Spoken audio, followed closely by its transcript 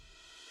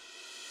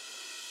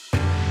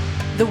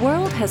The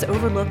world has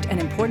overlooked an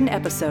important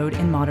episode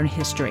in modern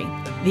history: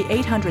 the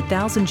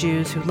 800,000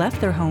 Jews who left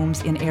their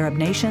homes in Arab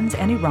nations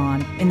and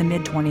Iran in the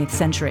mid-20th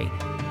century.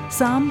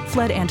 Some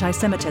fled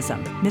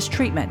anti-Semitism,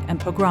 mistreatment, and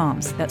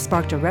pogroms that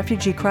sparked a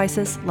refugee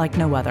crisis like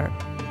no other.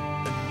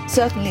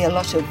 Certainly a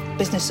lot of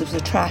businesses were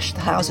trashed,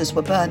 the houses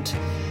were burnt,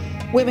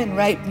 women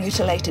raped,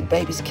 mutilated,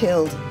 babies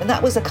killed. And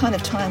that was a kind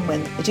of time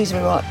when the Jews of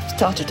Iraq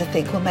started to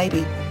think, well, maybe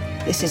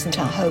this isn't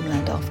our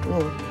homeland after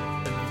all.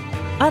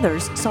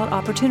 Others sought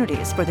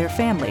opportunities for their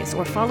families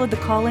or followed the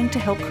calling to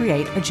help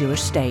create a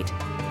Jewish state.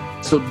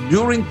 So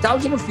during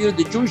thousands of years,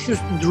 the Jews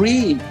used to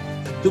dream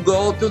to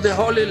go to the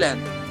Holy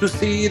Land, to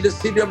see the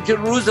city of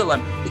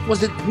Jerusalem. It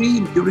was a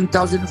dream during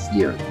thousands of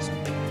years.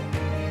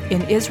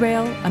 In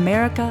Israel,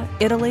 America,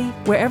 Italy,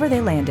 wherever they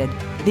landed,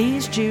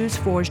 these Jews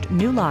forged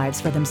new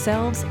lives for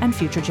themselves and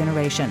future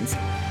generations.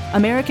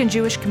 American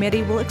Jewish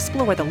Committee will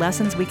explore the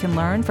lessons we can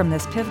learn from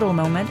this pivotal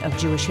moment of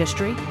Jewish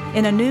history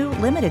in a new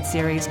limited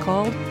series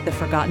called The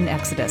Forgotten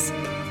Exodus.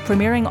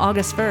 Premiering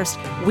August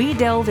 1st, we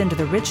delve into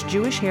the rich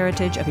Jewish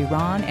heritage of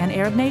Iran and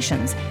Arab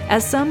nations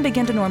as some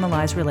begin to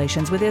normalize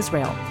relations with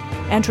Israel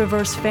and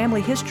traverse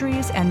family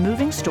histories and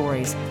moving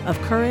stories of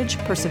courage,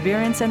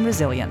 perseverance, and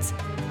resilience.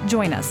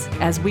 Join us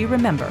as we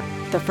remember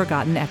the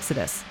Forgotten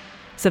Exodus.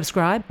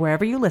 Subscribe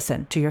wherever you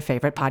listen to your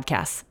favorite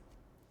podcasts.